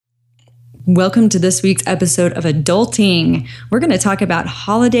Welcome to this week's episode of Adulting. We're going to talk about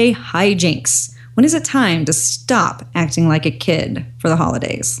holiday hijinks. When is it time to stop acting like a kid for the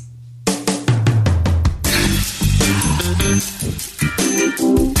holidays?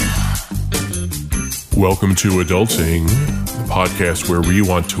 Welcome to Adulting, the podcast where we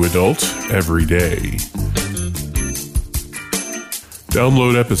want to adult every day.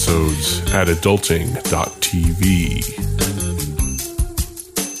 Download episodes at adulting.tv.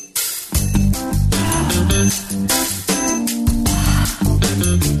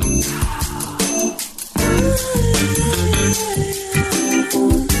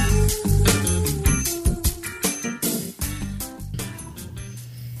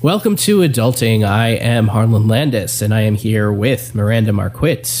 Welcome to Adulting. I am Harlan Landis, and I am here with Miranda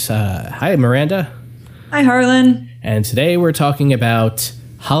Marquit. Hi, Miranda. Hi, Harlan. And today we're talking about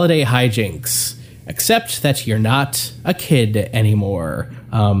holiday hijinks, except that you're not a kid anymore.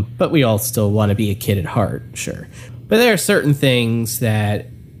 But we all still want to be a kid at heart, sure. But there are certain things that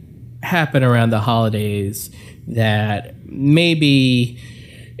happen around the holidays that maybe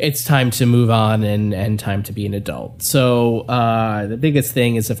it's time to move on and time to be an adult. So the biggest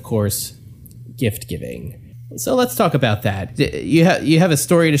thing is, of course, gift giving. So let's talk about that. You have a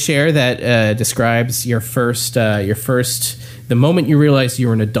story to share that describes the moment you realized you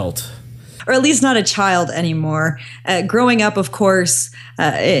were an adult. Or at least not a child anymore. Growing up, of course,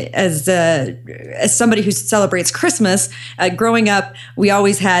 as somebody who celebrates Christmas, growing up, we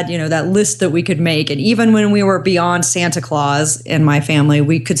always had, that list that we could make. And even when we were beyond Santa Claus in my family,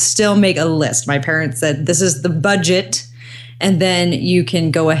 we could still make a list. My parents said, this is the budget. And then you can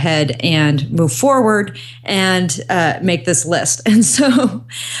go ahead and move forward and make this list. And so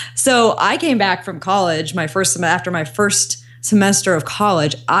I came back from college, after my first semester of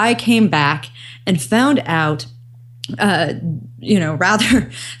college, I came back and found out, rather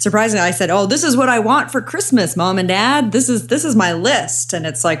surprisingly, I said, "Oh, this is what I want for Christmas, Mom and Dad. This is my list." And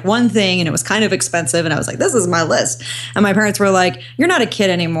it's like one thing, and it was kind of expensive. And I was like, "This is my list." And my parents were like, "You're not a kid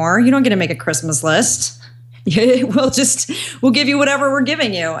anymore. You don't get to make a Christmas list. We'll give you whatever we're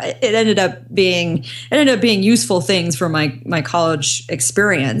giving you." It ended up being useful things for my college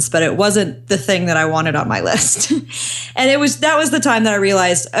experience, but it wasn't the thing that I wanted on my list. And that was the time that I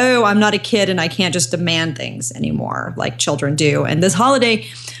realized, oh, I'm not a kid and I can't just demand things anymore like children do. And this holiday,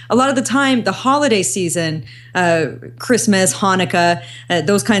 a lot of the time, the holiday season, Christmas, Hanukkah,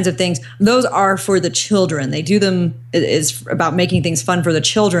 those kinds of things, those are for the children. They do them is about making things fun for the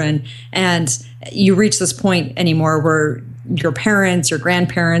children. And you reach this point anymore where your parents, your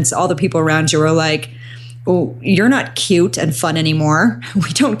grandparents, all the people around you are like, "Oh, you're not cute and fun anymore. We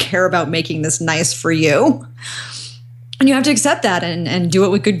don't care about making this nice for you." And you have to accept that and do it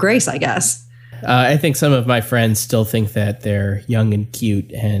with good grace, I guess. I think some of my friends still think that they're young and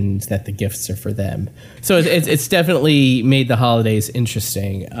cute and that the gifts are for them. So it's definitely made the holidays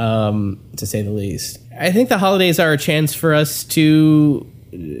interesting, to say the least. I think the holidays are a chance for us to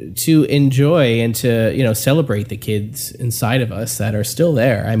enjoy and to celebrate the kids inside of us that are still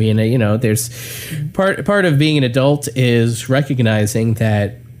there. I mean, there's part of being an adult is recognizing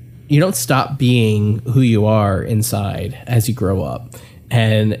that you don't stop being who you are inside as you grow up.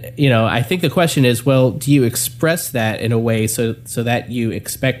 And, I think the question is, well, do you express that in a way so that you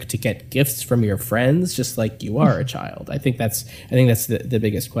expect to get gifts from your friends just like you are a child? I think that's the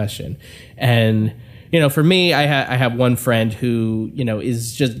biggest question. And, for me, I have one friend who,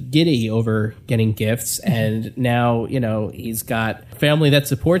 is just giddy over getting gifts. And now, he's got family that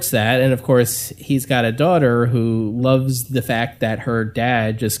supports that. And of course, he's got a daughter who loves the fact that her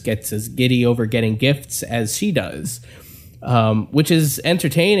dad just gets as giddy over getting gifts as she does. Which is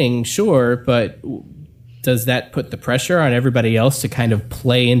entertaining, sure, but does that put the pressure on everybody else to kind of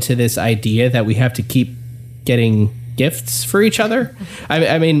play into this idea that we have to keep getting gifts for each other?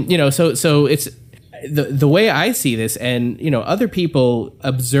 I mean, so it's the way I see this, and other people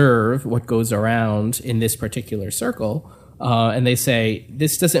observe what goes around in this particular circle, and they say,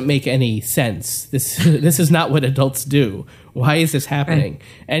 this doesn't make any sense. This is not what adults do. Why is this happening? Right.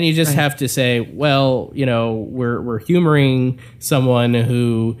 And you just have to say, well, we're humoring someone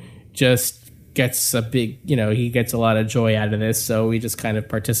who just gets a big, he gets a lot of joy out of this. So we just kind of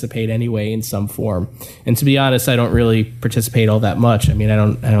participate anyway in some form. And to be honest, I don't really participate all that much. I mean, I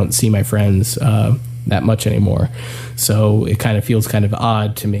don't see my friends that much anymore. So it kind of feels kind of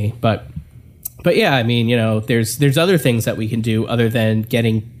odd to me. But yeah, I mean, there's other things that we can do other than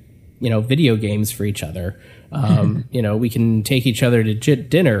getting, video games for each other. We can take each other to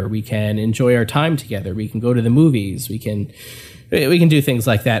dinner. We can enjoy our time together. We can go to the movies. We can do things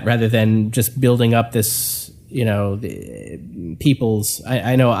like that rather than just building up this people's.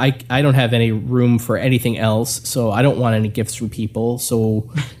 I know I don't have any room for anything else, so I don't want any gifts from people.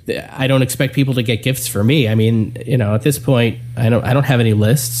 So I don't expect people to get gifts for me. I mean, at this point, I don't have any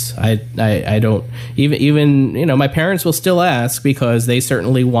lists. I don't even my parents will still ask because they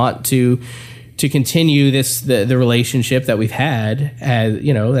certainly want to continue the relationship that we've had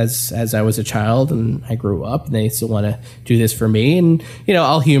as I was a child and I grew up, and they still want to do this for me. And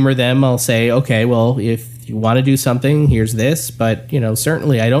I'll humor them. I'll say, okay, well, if you want to do something, here's this. But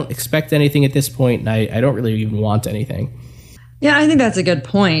certainly I don't expect anything at this point, and I don't really even want anything. Yeah, I think that's a good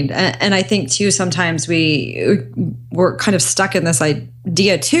point. And I think too, sometimes we're kind of stuck in this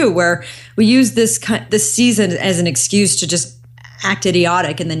idea too, where we use this season as an excuse to just act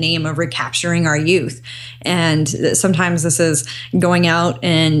idiotic in the name of recapturing our youth. And sometimes this is going out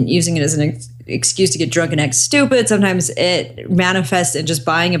and using it as an excuse to get drunk and act stupid. Sometimes it manifests in just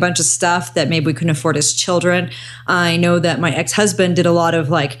buying a bunch of stuff that maybe we couldn't afford as children. I know that my ex-husband did a lot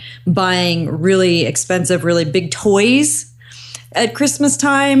of buying really expensive, really big toys at Christmas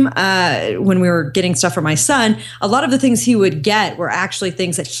time, when we were getting stuff for my son. A lot of the things he would get were actually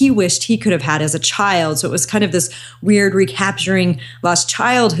things that he wished he could have had as a child. So it was kind of this weird recapturing lost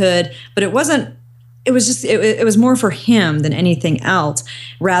childhood, but it wasn't. It was more for him than anything else,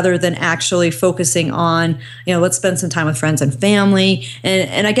 rather than actually focusing on, let's spend some time with friends and family.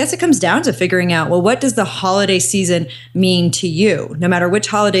 And I guess it comes down to figuring out, well, what does the holiday season mean to you? No matter which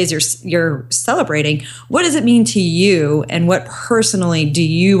holidays you're celebrating, what does it mean to you, and what personally do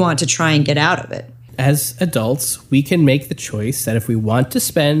you want to try and get out of it? As adults, we can make the choice that if we want to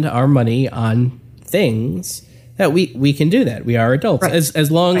spend our money on things, that we can do that. We are adults. Right. As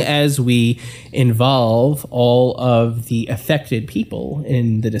long as we involve all of the affected people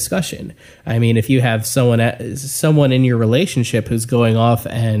in the discussion. I mean, if you have someone in your relationship who's going off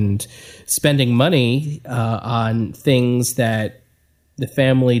and spending money on things that the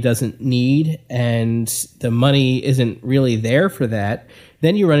family doesn't need, and the money isn't really there for that,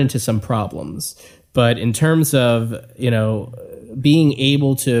 then you run into some problems. But in terms of, being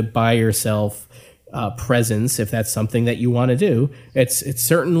able to buy yourself presence, if that's something that you want to do, it's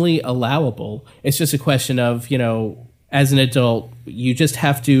certainly allowable. It's just a question of, as an adult, you just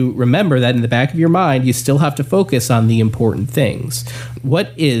have to remember that in the back of your mind, you still have to focus on the important things.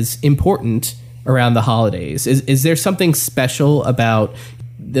 What is important around the holidays? Is there something special about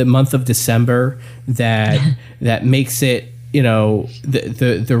the month of December that makes it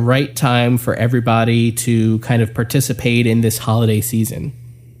the right time for everybody to kind of participate in this holiday season?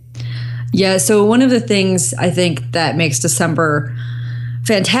 Yeah, so one of the things I think that makes December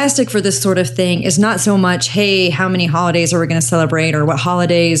fantastic for this sort of thing is not so much, hey, how many holidays are we going to celebrate, or what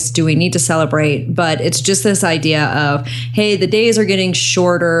holidays do we need to celebrate? But it's just this idea of, hey, the days are getting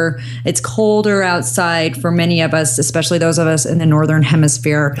shorter. It's colder outside for many of us, especially those of us in the Northern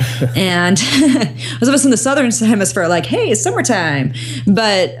Hemisphere. And those of us in the Southern Hemisphere are like, hey, it's summertime.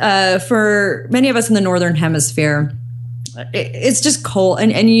 But for many of us in the Northern Hemisphere, it's just cold,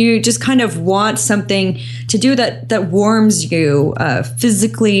 and you just kind of want something to do that warms you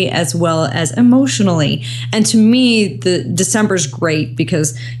physically as well as emotionally. And to me, the December's great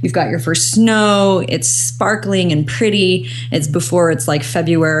because you've got your first snow. It's sparkling and pretty. It's before it's like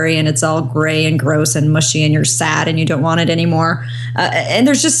February and it's all gray and gross and mushy and you're sad and you don't want it anymore. And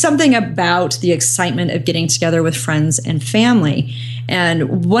there's just something about the excitement of getting together with friends and family.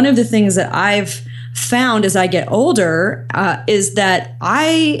 And one of the things that I've found as I get older is that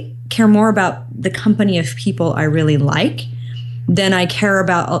I care more about the company of people I really like than I care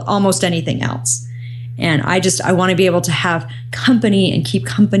about almost anything else. And I want to be able to have company and keep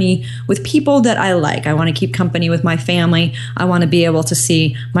company with people that I like. I want to keep company with my family. I want to be able to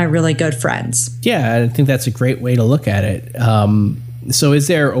see my really good friends. Yeah, I think that's a great way to look at it. So is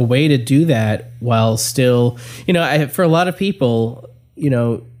there a way to do that while still, for a lot of people,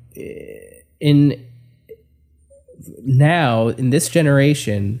 in this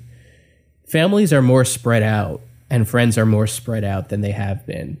generation, families are more spread out and friends are more spread out than they have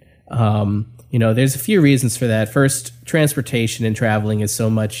been. There's a few reasons for that. First, transportation and traveling is so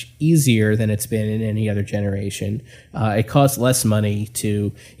much easier than it's been in any other generation. It costs less money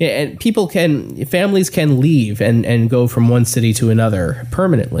and families can leave and go from one city to another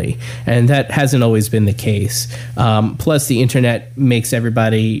permanently. And that hasn't always been the case. Plus, the internet makes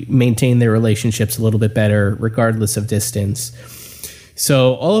everybody maintain their relationships a little bit better, regardless of distance.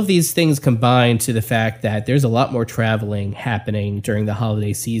 So all of these things combine to the fact that there's a lot more traveling happening during the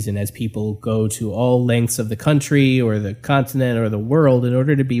holiday season as people go to all lengths of the country or the continent or the world in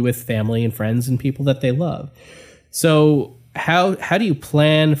order to be with family and friends and people that they love. So how do you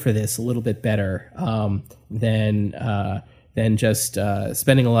plan for this a little bit better than just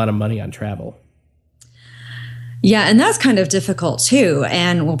spending a lot of money on travel? Yeah, and that's kind of difficult too.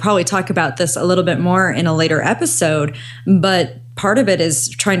 And we'll probably talk about this a little bit more in a later episode. But part of it is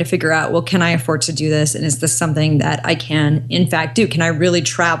trying to figure out, well, can I afford to do this? And is this something that I can, in fact, do? Can I really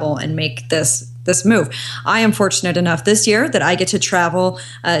travel and make this move? I am fortunate enough this year that I get to travel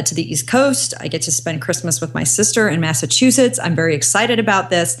to the East Coast. I get to spend Christmas with my sister in Massachusetts. I'm very excited about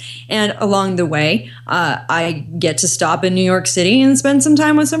this. And along the way, I get to stop in New York City and spend some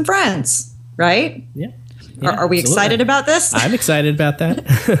time with some friends, right? Yeah. Are we excited about this? I'm excited about that.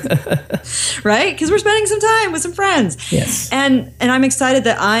 Right? Because we're spending some time with some friends. Yes. And I'm excited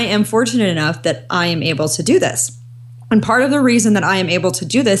that I am fortunate enough that I am able to do this. And part of the reason that I am able to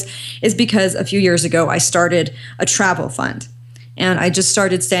do this is because a few years ago, I started a travel fund. And I just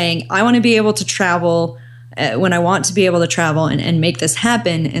started saying, I want to be able to travel when I want to be able to travel and make this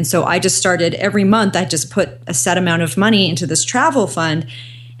happen. And so I just started every month, I just put a set amount of money into this travel fund.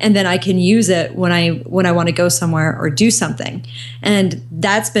 And then I can use it when I want to go somewhere or do something. And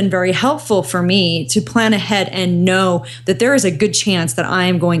that's been very helpful for me to plan ahead and know that there is a good chance that I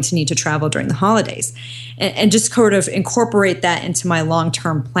am going to need to travel during the holidays. And just sort of incorporate that into my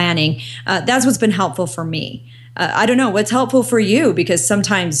long-term planning. That's what's been helpful for me. I don't know what's helpful for you, because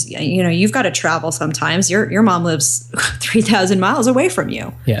sometimes, you've got to travel sometimes. Your mom lives 3,000 miles away from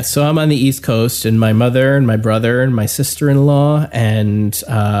you. Yeah, so I'm on the East Coast, and my mother and my brother and my sister-in-law and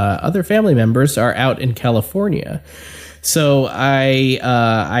other family members are out in California. So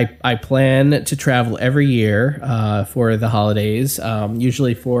I plan to travel every year for the holidays,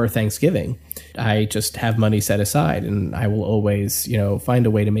 usually for Thanksgiving. I just have money set aside, and I will always, find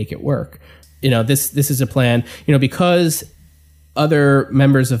a way to make it work. This is a plan, because other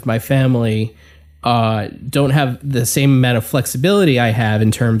members of my family don't have the same amount of flexibility I have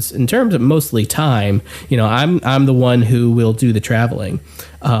in terms of mostly time. I'm the one who will do the traveling,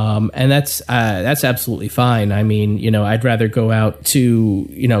 and that's absolutely fine. I mean, I'd rather go out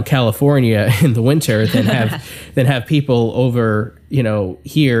to California in the winter than have people over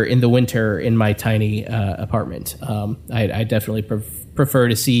here in the winter in my tiny apartment. I definitely prefer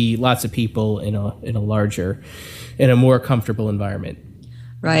to see lots of people in a larger, in a more comfortable environment.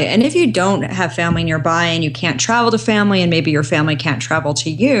 Right. And if you don't have family nearby and you can't travel to family, and maybe your family can't travel to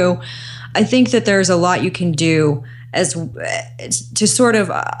you, I think that there's a lot you can do as to sort of,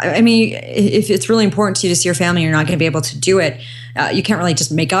 if it's really important to you to see your family, you're not going to be able to do it. You can't really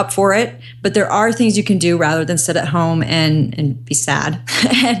just make up for it, but there are things you can do rather than sit at home and be sad.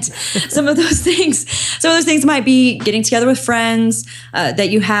 And some of those things might be getting together with friends that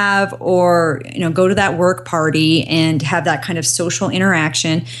you have, or go to that work party and have that kind of social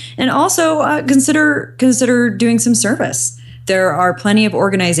interaction, and also consider doing some service. There are plenty of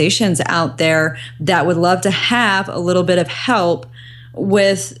organizations out there that would love to have a little bit of help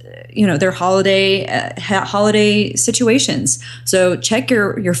with their holiday situations. So check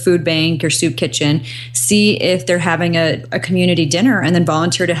your food bank, your soup kitchen, see if they're having a community dinner, and then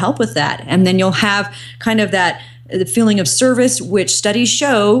volunteer to help with that. And then you'll have kind of that the feeling of service, which studies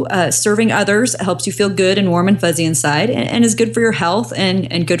show serving others helps you feel good and warm and fuzzy inside, and is good for your health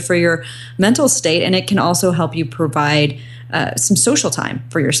and good for your mental state. And it can also help you provide some social time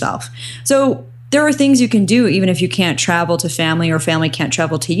for yourself. So there are things you can do, even if you can't travel to family or family can't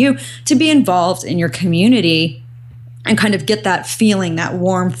travel to you, to be involved in your community and kind of get that feeling, that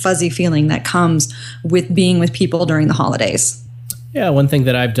warm, fuzzy feeling that comes with being with people during the holidays. Yeah, one thing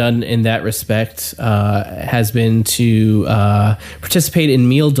that I've done in that respect has been to participate in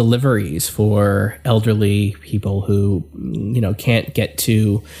meal deliveries for elderly people who, can't get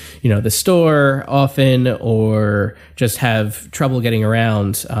to, the store often, or just have trouble getting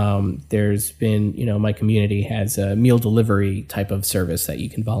around. There's been, my community has a meal delivery type of service that you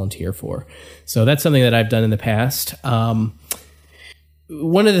can volunteer for. So that's something that I've done in the past.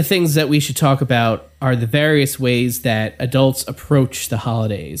 One of the things that we should talk about are the various ways that adults approach the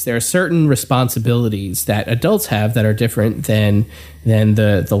holidays. There are certain responsibilities that adults have that are different than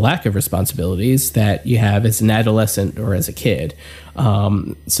the lack of responsibilities that you have as an adolescent or as a kid.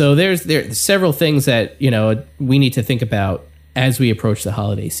 So there's several things that we need to think about as we approach the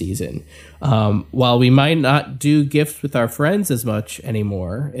holiday season. While we might not do gifts with our friends as much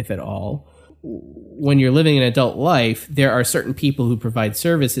anymore, if at all, when you're living an adult life, there are certain people who provide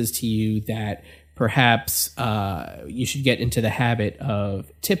services to you that perhaps you should get into the habit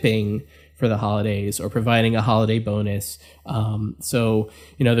of tipping for the holidays or providing a holiday bonus. So,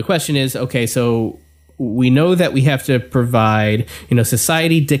 the question is, okay, so we know that we have to provide,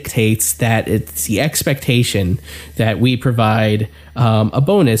 society dictates that it's the expectation that we provide a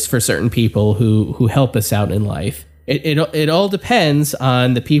bonus for certain people who help us out in life. It all depends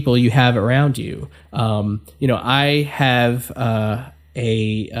on the people you have around you. I have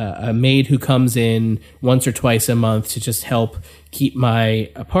a maid who comes in once or twice a month to just help keep my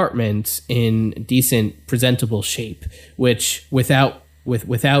apartment in decent, presentable shape, which without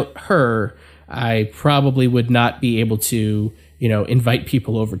her, I probably would not be able to, invite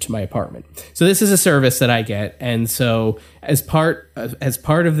people over to my apartment. So this is a service that I get. And so as part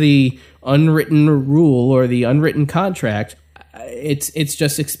of the unwritten rule or the unwritten contract, it's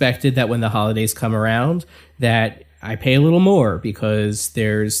just expected that when the holidays come around, that I pay a little more because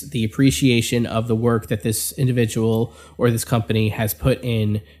there's the appreciation of the work that this individual or this company has put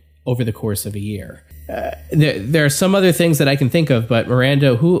in over the course of a year. There are some other things that I can think of, but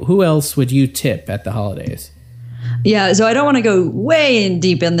Miranda, who else would you tip at the holidays? Yeah, so I don't want to go way in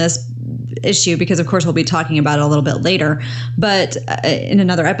deep in this issue because, of course, we'll be talking about it a little bit later, but in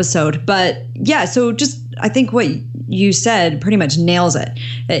another episode. But yeah, so just I think what you said pretty much nails it.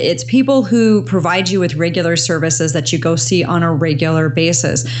 It's people who provide you with regular services that you go see on a regular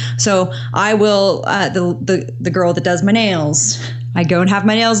basis. So I will, the girl that does my nails, I go and have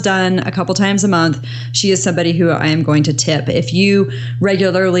my nails done a couple times a month. She is somebody who I am going to tip. If you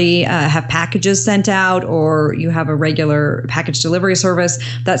regularly have packages sent out or you have a regular package delivery service,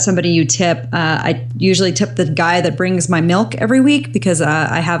 that's somebody you tip. I usually tip the guy that brings my milk every week because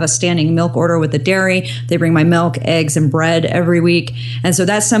I have a standing milk order with the dairy. They bring my milk, eggs, and bread every week. And so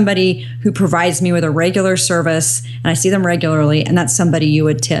that's somebody who provides me with a regular service, and I see them regularly, and that's somebody you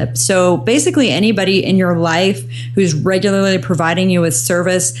would tip. So basically anybody in your life who's regularly providing you with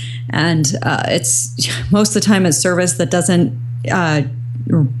service, and it's most of the time it's service that doesn't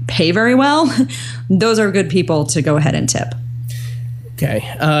pay very well, those are good people to go ahead and tip. Okay.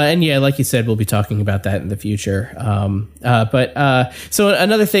 And yeah, like you said, we'll be talking about that in the future. So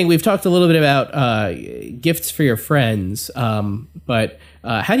another thing, we've talked a little bit about gifts for your friends, but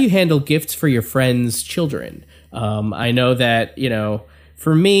how do you handle gifts for your friends' children? I know that,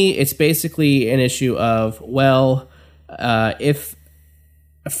 for me, it's basically an issue of, if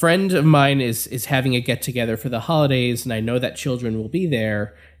a friend of mine is having a get-together for the holidays and I know that children will be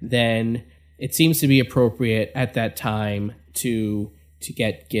there, then it seems to be appropriate at that time to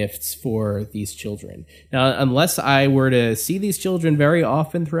get gifts for these children. Now, unless I were to see these children very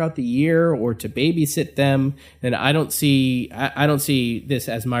often throughout the year or to babysit them, then I don't see this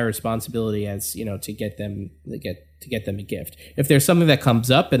as my responsibility as, to get them a gift. If there's something that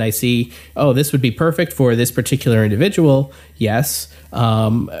comes up and I see, this would be perfect for this particular individual, yes.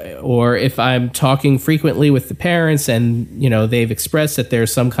 Or if I'm talking frequently with the parents and, they've expressed that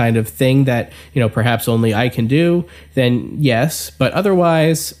there's some kind of thing that, perhaps only I can do, then yes. But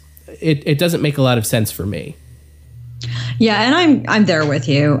otherwise, it doesn't make a lot of sense for me. Yeah, and I'm there with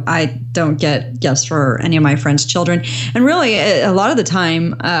you. I don't get gifts for any of my friends' children. And really, a lot of the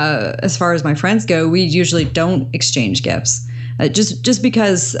time, as far as my friends go, we usually don't exchange gifts. Just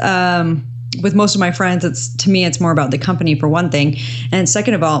because with most of my friends, it's more about the company for one thing. And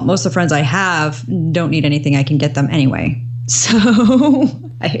second of all, most of the friends I have don't need anything I can get them anyway. So,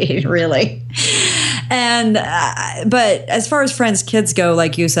 really. And but as far as friends' kids go,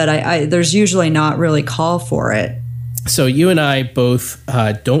 like you said, I there's usually not really call for it. So you and I both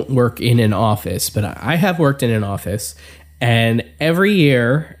don't work in an office, but I have worked in an office, and every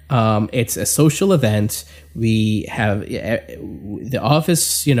year it's a social event. We have the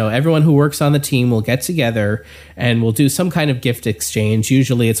office, everyone who works on the team will get together and we'll do some kind of gift exchange.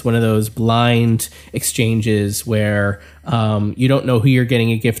 Usually it's one of those blind exchanges where you don't know who you're getting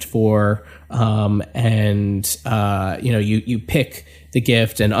a gift for, and you pick the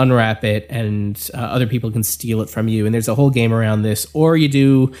gift and unwrap it, and other people can steal it from you. And there's a whole game around this. Or you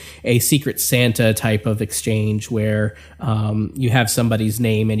do a Secret Santa type of exchange where you have somebody's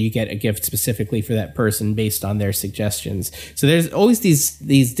name and you get a gift specifically for that person based on their suggestions. So there's always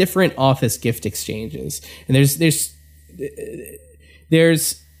these different office gift exchanges, and the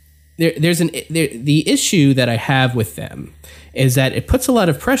issue that I have with them is that it puts a lot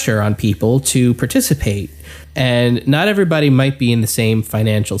of pressure on people to participate, and not everybody might be in the same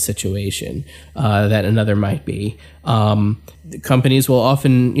financial situation that another might be. The companies will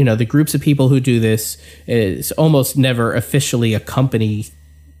often, the groups of people who do this, is almost never officially a company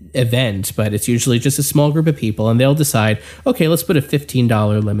event, but it's usually just a small group of people, and they'll decide, okay, let's put a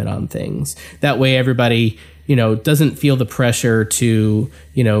 $15 limit on things. That way everybody, doesn't feel the pressure to,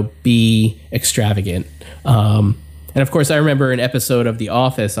 be extravagant. And of course, I remember an episode of The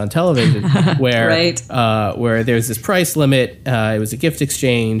Office on television where where there's this price limit. It was a gift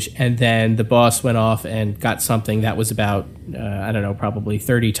exchange, and then the boss went off and got something that was about probably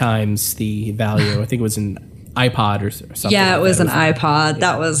 30 times the value. I think it was an iPod or something. Yeah, it was an iPod.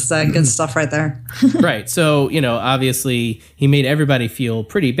 That was good stuff right there. Right. So, obviously he made everybody feel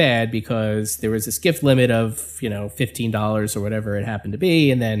pretty bad because there was this gift limit of, $15 or whatever it happened to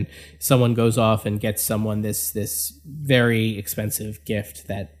be. And then someone goes off and gets someone this very expensive gift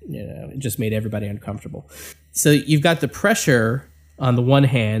that, just made everybody uncomfortable. So you've got the pressure on the one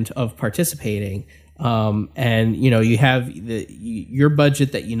hand of participating. And, you have your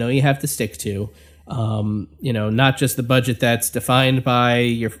budget that, you have to stick to. Not just the budget that's defined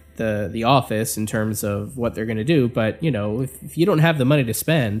by the office in terms of what they're going to do, but if you don't have the money to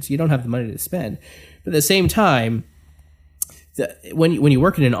spend, you don't have the money to spend. But at the same time, when you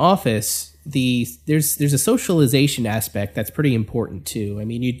work in an office, there's a socialization aspect that's pretty important too. I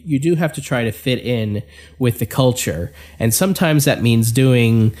mean, you do have to try to fit in with the culture, and sometimes that means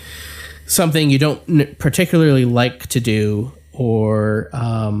doing something you don't particularly like to do,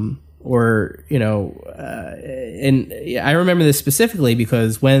 and I remember this specifically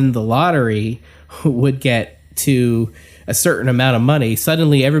because when the lottery would get to a certain amount of money,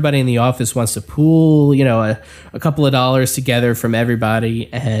 suddenly everybody in the office wants to pool, a couple of dollars together from everybody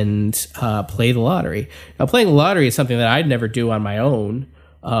and play the lottery. Now, playing the lottery is something that I'd never do on my own.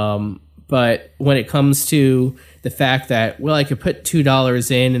 But when it comes to the fact that, well, I could put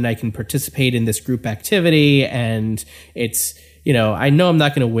 $2 in and I can participate in this group activity, and it's, I know I'm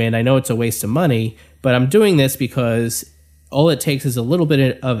not going to win. I know it's a waste of money, but I'm doing this because all it takes is a little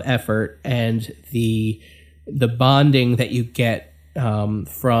bit of effort, and the bonding that you get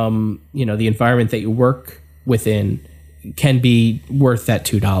from, the environment that you work within can be worth that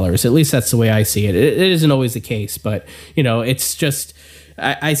 $2. At least that's the way I see it. It isn't always the case, but, it's just,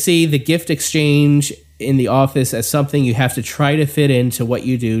 I see the gift exchange in the office as something you have to try to fit into what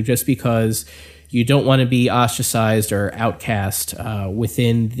you do, just because you don't want to be ostracized or outcast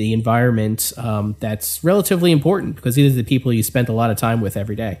within the environment that's relatively important, because these are the people you spend a lot of time with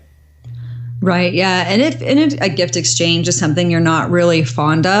every day. Right. Yeah. And if a gift exchange is something you're not really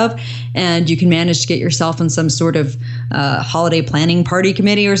fond of, and you can manage to get yourself in some sort of holiday planning party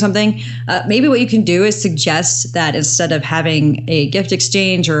committee or something, maybe what you can do is suggest that instead of having a gift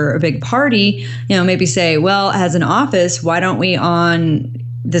exchange or a big party, maybe say, well, as an office, why don't we on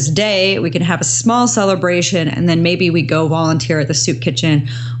this day, we can have a small celebration, and then maybe we go volunteer at the soup kitchen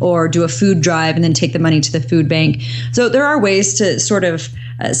or do a food drive and then take the money to the food bank. So there are ways to sort of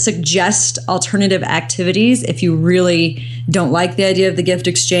suggest alternative activities if you really don't like the idea of the gift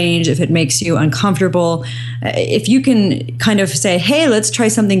exchange, if it makes you uncomfortable. If you can kind of say, hey, let's try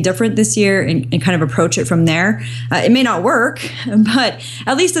something different this year, and kind of approach it from there. It may not work, but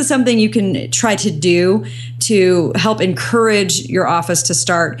at least it's something you can try to do to help encourage your office to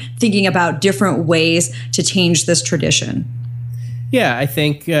start thinking about different ways to change this tradition. Yeah, I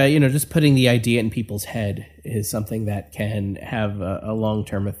think, just putting the idea in people's head is something that can have a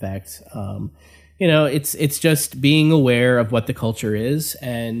long-term effect. It's just being aware of what the culture is,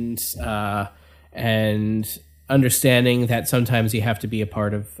 and understanding that sometimes you have to be a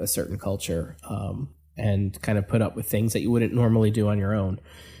part of a certain culture, and kind of put up with things that you wouldn't normally do on your own.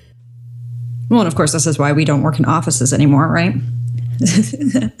 Well, and of course, this is why we don't work in offices anymore, right?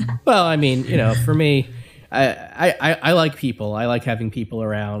 Well, I mean, for me, I like people. I like having people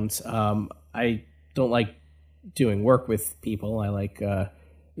around. I don't like doing work with people. I like, I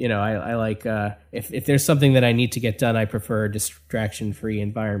like if there's something that I need to get done, I prefer a distraction-free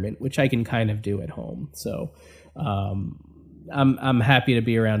environment, which I can kind of do at home. So I'm happy to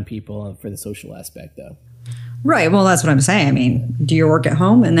be around people for the social aspect, though. Right. Well, that's what I'm saying. I mean, do your work at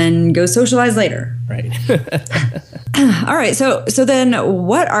home and then go socialize later. Right. All right. So then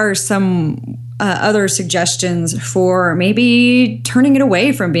what are some other suggestions for maybe turning it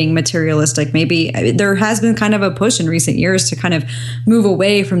away from being materialistic? Maybe there has been kind of a push in recent years to kind of move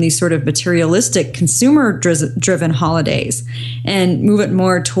away from these sort of materialistic consumer-driven holidays and move it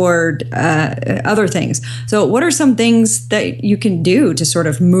more toward other things. So what are some things that you can do to sort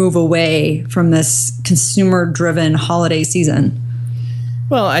of move away from this consumer-driven holiday season?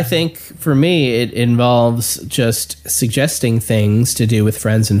 Well, I think for me, it involves just suggesting things to do with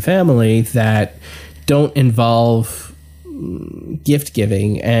friends and family that don't involve gift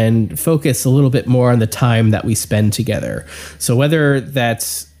giving, and focus a little bit more on the time that we spend together. So whether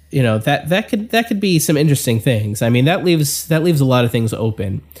that's that could be some interesting things. I mean, that leaves a lot of things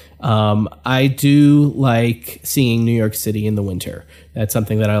open. I do like seeing New York City in the winter. That's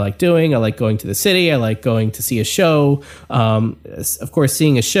something that I like doing. I like going to the city. I like going to see a show. Of course,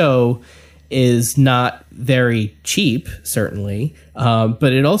 seeing a show is not very cheap, certainly,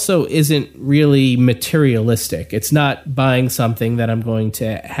 but it also isn't really materialistic. It's not buying something that I'm going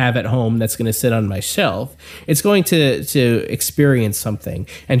to have at home that's going to sit on my shelf. It's going to experience something,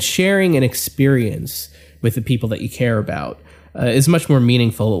 and sharing an experience with the people that you care about is much more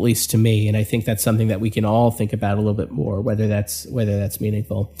meaningful, at least to me. And I think that's something that we can all think about a little bit more, whether that's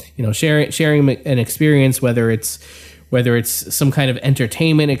meaningful. Sharing an experience, whether it's some kind of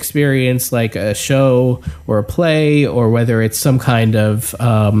entertainment experience like a show or a play, or whether it's some kind of,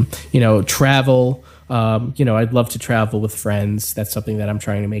 travel. I'd love to travel with friends. That's something that I'm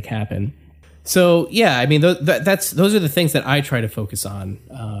trying to make happen. So, yeah, I mean, those are the things that I try to focus on.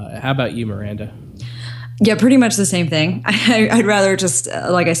 How about you, Miranda? Yeah, pretty much the same thing. I'd rather just,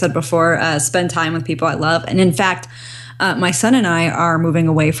 like I said before, spend time with people I love. And in fact, my son and I are moving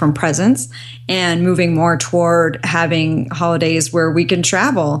away from presents and moving more toward having holidays where we can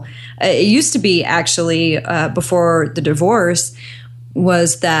travel. It used to be actually before the divorce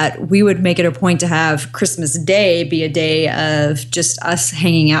was that we would make it a point to have Christmas Day be a day of just us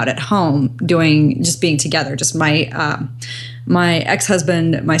hanging out at home, just being together, just my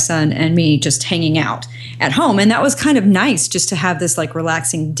ex-husband, my son, and me just hanging out at home. And that was kind of nice just to have this like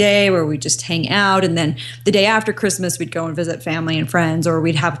relaxing day where we just hang out. And then the day after Christmas, we'd go and visit family and friends, or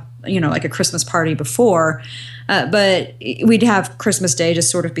we'd have, like a Christmas party before. But we'd have Christmas Day just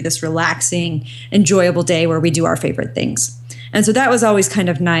sort of be this relaxing, enjoyable day where we do our favorite things. And so that was always kind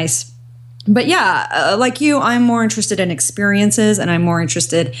of nice. But yeah, like you, I'm more interested in experiences, and I'm more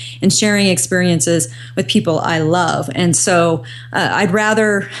interested in sharing experiences with people I love. And so I'd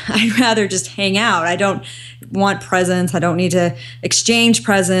rather just hang out. I don't want presents. I don't need to exchange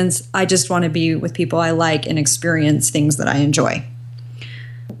presents. I just want to be with people I like and experience things that I enjoy.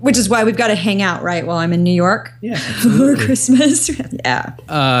 Which is why we've got to hang out, right, while I'm in New York. Yeah, absolutely. For Christmas. Yeah.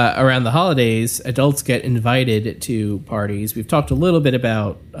 Around the holidays, adults get invited to parties. We've talked a little bit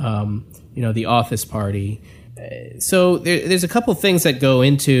about the office party. So there's a couple things that go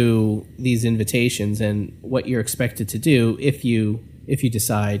into these invitations and what you're expected to do if you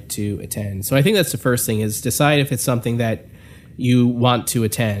decide to attend. So I think that's the first thing, is decide if it's something that you want to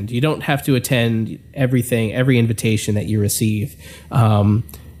attend. You don't have to attend every invitation that you receive.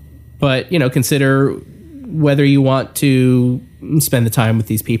 But consider whether you want to spend the time with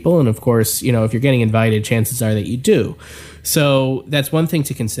these people. And of course, if you're getting invited, chances are that you do. So that's one thing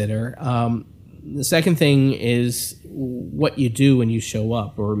to consider. The second thing is what you do when you show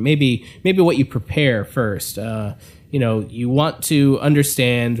up, or maybe what you prepare first. You want to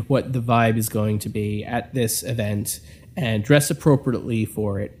understand what the vibe is going to be at this event and dress appropriately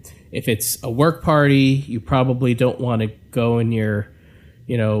for it. If it's a work party, you probably don't want to go in your,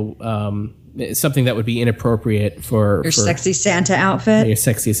 something that would be inappropriate for sexy Santa outfit. Your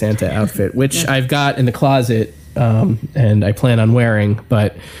sexy Santa outfit, which I've got in the closet, and I plan on wearing.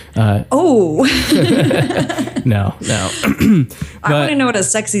 But no. I want to know what a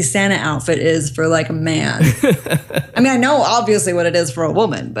sexy Santa outfit is for like a man. I mean, I know obviously what it is for a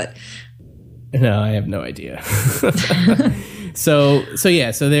woman, but no, I have no idea. So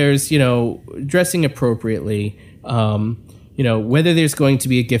there's dressing appropriatly. Whether there's going to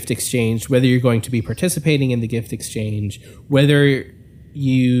be a gift exchange, whether you're going to be participating in the gift exchange, whether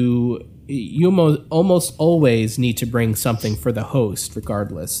you almost always need to bring something for the host,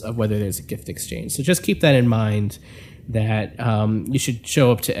 regardless of whether there's a gift exchange. So just keep that in mind, that you should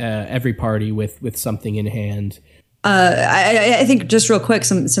show up to every party with something in hand. I think just real quick,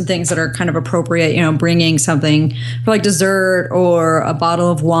 some things that are kind of appropriate, bringing something for like dessert, or a bottle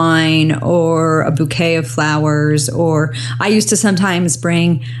of wine, or a bouquet of flowers, or I used to sometimes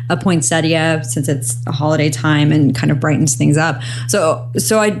bring a poinsettia since it's a holiday time and kind of brightens things up. So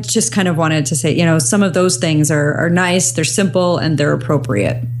I just kind of wanted to say, some of those things are nice, they're simple, and they're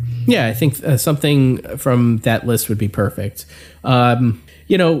appropriate. Yeah, I think something from that list would be perfect. One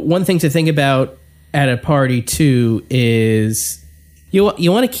thing to think about at a party too is you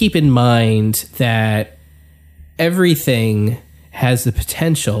want to keep in mind that everything has the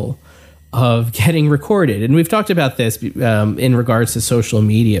potential of getting recorded, and we've talked about this in regards to social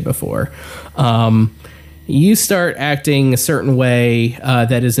media before. You start acting a certain way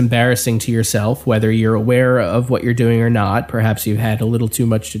that is embarrassing to yourself, whether you're aware of what you're doing or not. Perhaps you've had a little too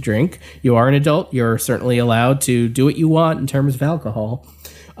much to drink. You are an adult. You're certainly allowed to do what you want in terms of alcohol.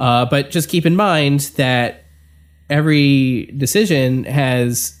 But just keep in mind that every decision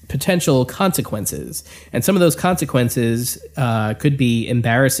has potential consequences. And some of those consequences could be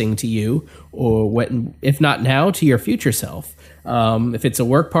embarrassing to you, or what, if not now, to your future self. If it's a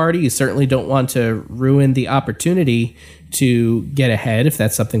work party, you certainly don't want to ruin the opportunity to get ahead if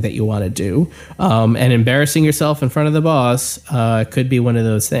that's something that you want to do. And embarrassing yourself in front of the boss could be one of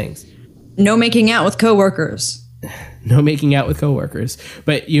those things. No making out with coworkers. No making out with coworkers.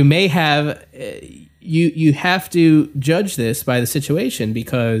 But you may have... You have to judge this by the situation,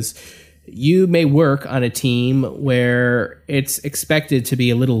 because you may work on a team where it's expected to be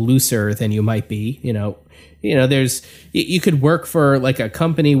a little looser than you might be. You could work for like a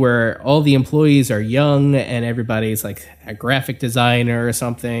company where all the employees are young and everybody's like a graphic designer or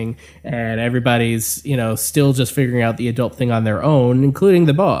something, and everybody's, still just figuring out the adult thing on their own, including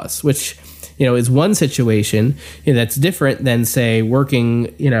the boss, which is one situation that's different than, say, working,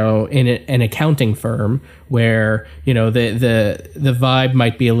 in an accounting firm where, the vibe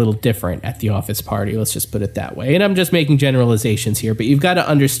might be a little different at the office party. Let's just put it that way. And I'm just making generalizations here, but you've got to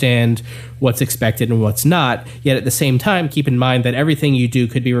understand what's expected and what's not. Yet at the same time, keep in mind that everything you do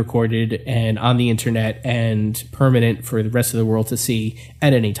could be recorded and on the internet and permanent for the rest of the world to see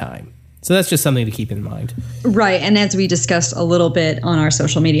at any time. So that's just something to keep in mind. Right. And as we discussed a little bit on our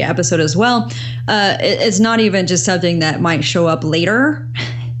social media episode as well, it's not even just something that might show up later.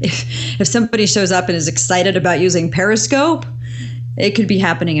 If somebody shows up and is excited about using Periscope, it could be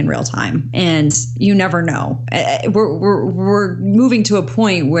happening in real time. And you never know. We're moving to a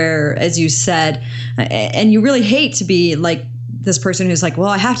point where, as you said, and you really hate to be like this person who's like, well,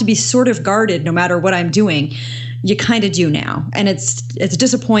 I have to be sort of guarded no matter what I'm doing. You kind of do now. And it's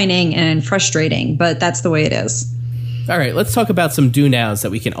disappointing and frustrating, but that's the way it is. All right, let's talk about some do-nows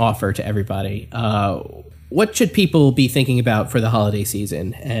that we can offer to everybody. What should people be thinking about for the holiday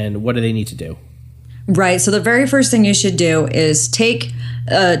season, and what do they need to do? Right. So the very first thing you should do is take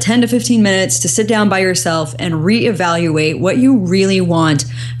 10 to 15 minutes to sit down by yourself and reevaluate what you really want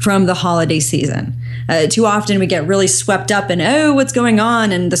from the holiday season. Too often we get really swept up in, what's going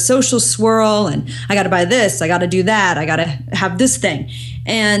on, and the social swirl, and I got to buy this, I got to do that, I got to have this thing.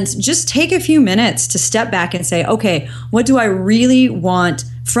 And just take a few minutes to step back and say, okay, what do I really want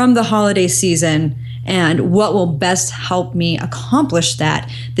from the holiday season? And what will best help me accomplish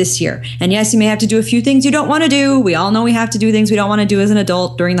that this year? And yes, you may have to do a few things you don't want to do. We all know we have to do things we don't want to do as an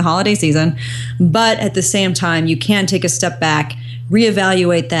adult during the holiday season. But at the same time, you can take a step back,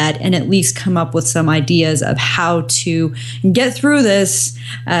 reevaluate that, and at least come up with some ideas of how to get through this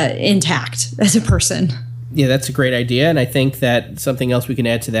intact as a person. Yeah, that's a great idea. And I think that something else we can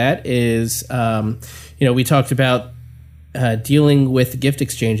add to that is, we talked about dealing with gift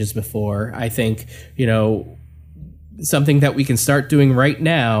exchanges before. I think, something that we can start doing right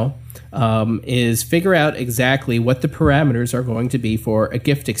now is figure out exactly what the parameters are going to be for a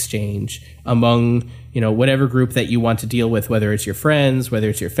gift exchange among, whatever group that you want to deal with, whether it's your friends, whether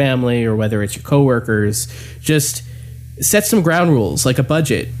it's your family, or whether it's your coworkers. Just set some ground rules, like a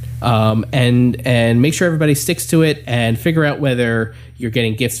budget, and make sure everybody sticks to it, and figure out whether you're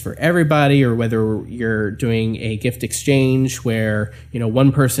getting gifts for everybody or whether you're doing a gift exchange where,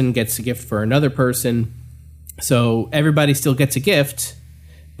 one person gets a gift for another person. So everybody still gets a gift,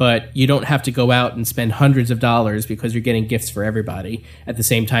 but you don't have to go out and spend hundreds of dollars because you're getting gifts for everybody. At the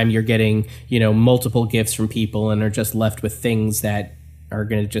same time, you're getting, multiple gifts from people and are just left with things that are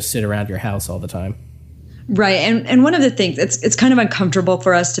going to just sit around your house all the time. Right. And one of the things, it's kind of uncomfortable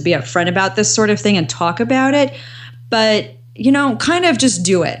for us to be upfront about this sort of thing and talk about it, but, kind of just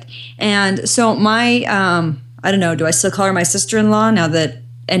do it. And so my, I don't know, do I still call her my sister-in-law now that,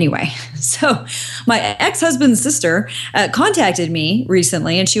 anyway, so my ex-husband's sister contacted me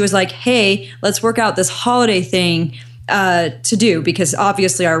recently, and she was like, hey, let's work out this holiday thing to do, because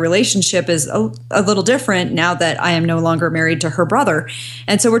obviously our relationship is a little different now that I am no longer married to her brother.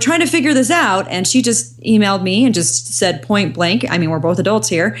 And so we're trying to figure this out. And she just emailed me and just said point blank, I mean, we're both adults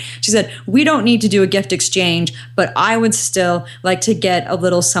here. She said, we don't need to do a gift exchange, but I would still like to get a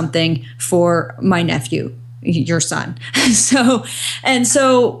little something for my nephew, your son. So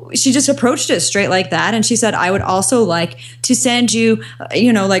she just approached it straight like that. And she said, I would also like to send you,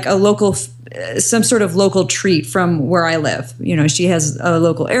 like a local, some sort of local treat from where I live. She has a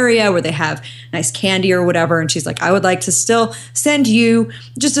local area where they have nice candy or whatever. And she's like, I would like to still send you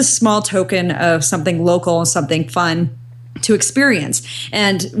just a small token of something local, something fun to experience.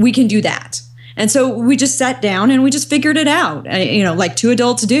 And we can do that. And so we just sat down and we just figured it out, like two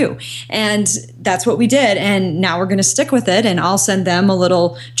adults do. And that's what we did. And now we're going to stick with it. And I'll send them a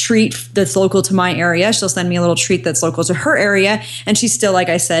little treat that's local to my area. She'll send me a little treat that's local to her area. And she still, like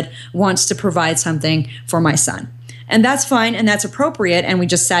I said, wants to provide something for my son. And that's fine and that's appropriate. And we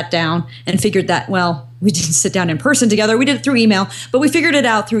just sat down and figured that, well, we didn't sit down in person together. We did it through email, but we figured it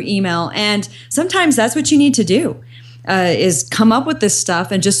out through email. And sometimes that's what you need to do. Is come up with this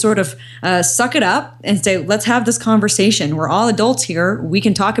stuff and just sort of suck it up and say, let's have this conversation. We're all adults here. We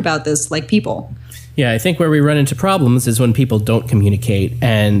can talk about this like people. Yeah, I think where we run into problems is when people don't communicate.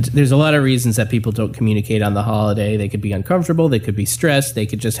 And there's a lot of reasons that people don't communicate on the holiday. They could be uncomfortable. They could be stressed. They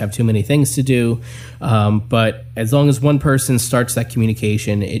could just have too many things to do. But as long as one person starts that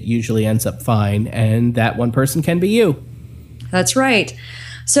communication, it usually ends up fine. And that one person can be you. That's right.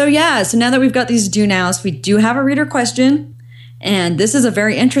 So now that we've got these do nows, we do have a reader question. And this is a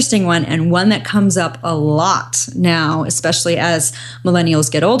very interesting one and one that comes up a lot now, especially as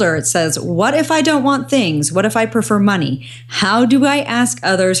millennials get older. It says, what if I don't want things? What if I prefer money? How do I ask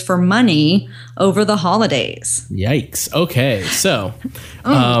others for money over the holidays? Yikes. Okay. So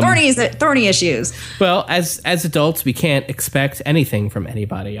thorny issues. Well, as adults, we can't expect anything from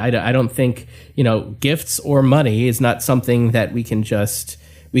anybody. I don't think, gifts or money is not something that we can just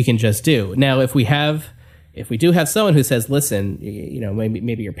do. Now, if we do have someone who says, listen,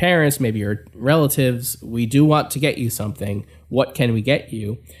 maybe your parents, maybe your relatives, we do want to get you something. What can we get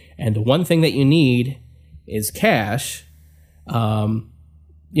you? And the one thing that you need is cash.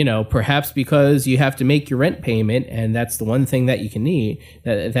 Perhaps because you have to make your rent payment, and that's the one thing that you can need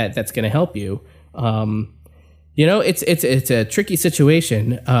that's going to help you. It's a tricky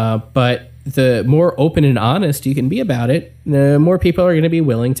situation, but the more open and honest you can be about it, the more people are going to be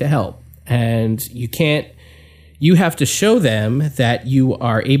willing to help. And you have to show them that you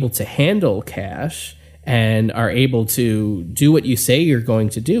are able to handle cash and are able to do what you say you're going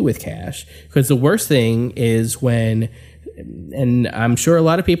to do with cash. Because the worst thing is when, and I'm sure a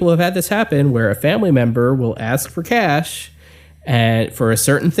lot of people have had this happen, where a family member will ask for cash and for a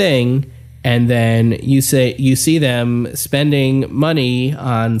certain thing, and then you see them spending money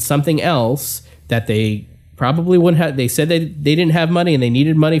on something else that they probably wouldn't have. They said they didn't have money and they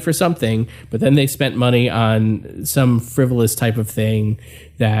needed money for something, but then they spent money on some frivolous type of thing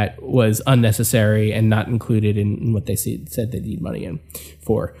that was unnecessary and not included in what they said they need money in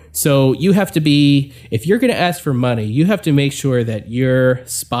for. So you have to be, if you're going to ask for money, you have to make sure that you're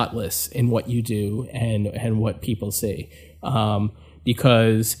spotless in what you do and what people see,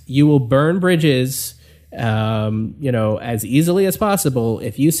 because you will burn bridges as easily as possible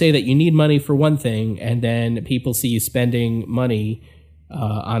if you say that you need money for one thing and then people see you spending money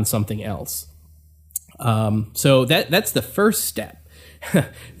on something else. So that's the first step.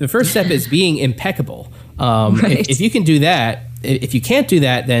 The first step is being impeccable. Right. If you can do that, if you can't do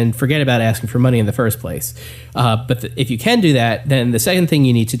that, then forget about asking for money in the first place. But if you can do that, then the second thing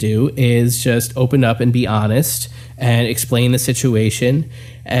you need to do is just open up and be honest and explain the situation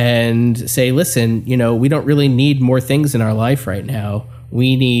and say, listen, we don't really need more things in our life right now.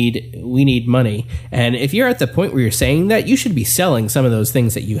 We need money. And if you're at the point where you're saying that, you should be selling some of those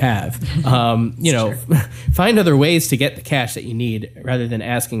things that you have. Find other ways to get the cash that you need rather than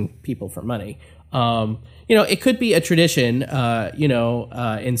asking people for money. It could be a tradition,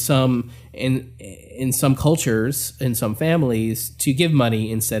 in some cultures, in some families, to give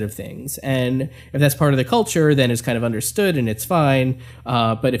money instead of things. And if that's part of the culture, then it's kind of understood and it's fine.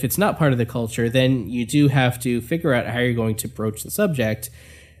 But if it's not part of the culture, then you do have to figure out how you're going to broach the subject.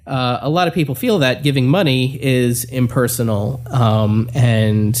 A lot of people feel that giving money is impersonal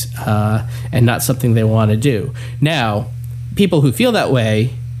and not something they want to do. Now, people who feel that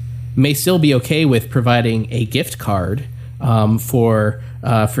way may still be okay with providing a gift card for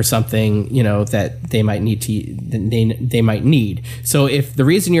something that they might need. So if the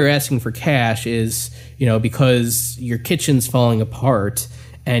reason you're asking for cash is because your kitchen's falling apart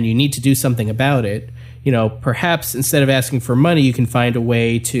and you need to do something about it, perhaps instead of asking for money, you can find a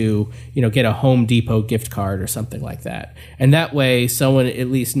way to get a Home Depot gift card or something like that. And that way someone at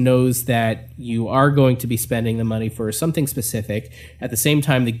least knows that you are going to be spending the money for something specific. At the same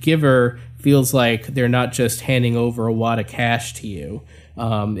time, the giver feels like they're not just handing over a wad of cash to you.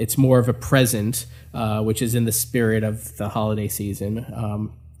 It's more of a present, which is in the spirit of the holiday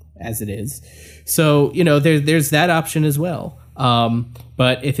season, as it is. So, there's that option as well.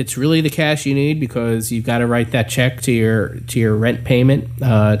 But if it's really the cash you need because you've got to write that check to your rent payment,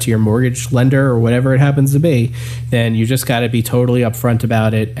 to your mortgage lender or whatever it happens to be, then you just got to be totally upfront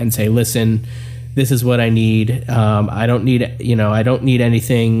about it and say, listen, this is what I need. I don't need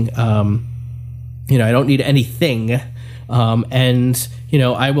anything. I don't need anything. And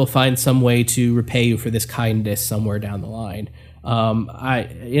I will find some way to repay you for this kindness somewhere down the line.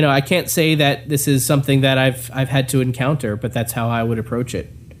 I can't say that this is something that I've had to encounter, but that's how I would approach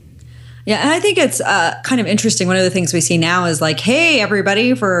it. Yeah, and I think it's kind of interesting. One of the things we see now is like, hey,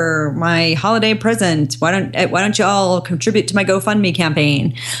 everybody, for my holiday present, why don't you all contribute to my GoFundMe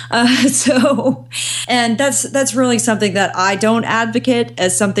campaign? And that's really something that I don't advocate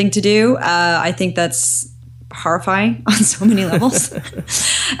as something to do. I think that's horrifying on so many levels.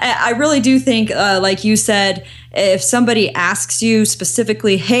 I really do think, like you said, if somebody asks you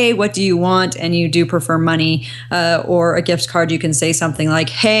specifically, hey, what do you want? And you do prefer money or a gift card, you can say something like,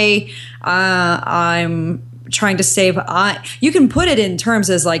 hey, I'm trying to save. You can put it in terms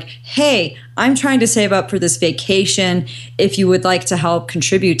as like, hey, I'm trying to save up for this vacation. If you would like to help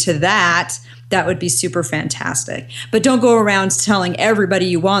contribute to that, that would be super fantastic. But don't go around telling everybody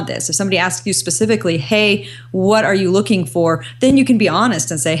you want this. If somebody asks you specifically, hey, what are you looking for? Then you can be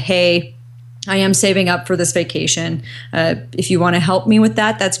honest and say, hey, I am saving up for this vacation. If you want to help me with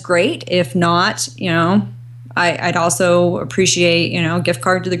that, that's great. If not, I'd also appreciate, a gift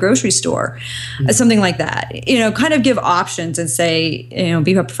card to the grocery store, something like that. Kind of give options and say,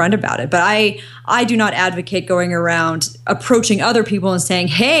 be upfront about it. But I do not advocate going around approaching other people and saying,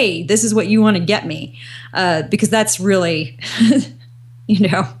 hey, this is what you want to get me, because that's really,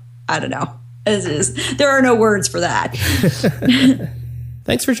 I don't know. There are no words for that.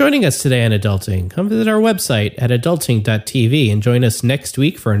 Thanks for joining us today on Adulting. Come visit our website at adulting.tv and join us next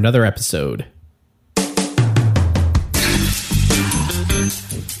week for another episode.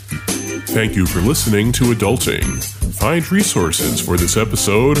 Thank you for listening to Adulting. Find resources for this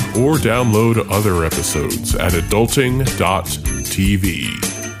episode or download other episodes at adulting.tv.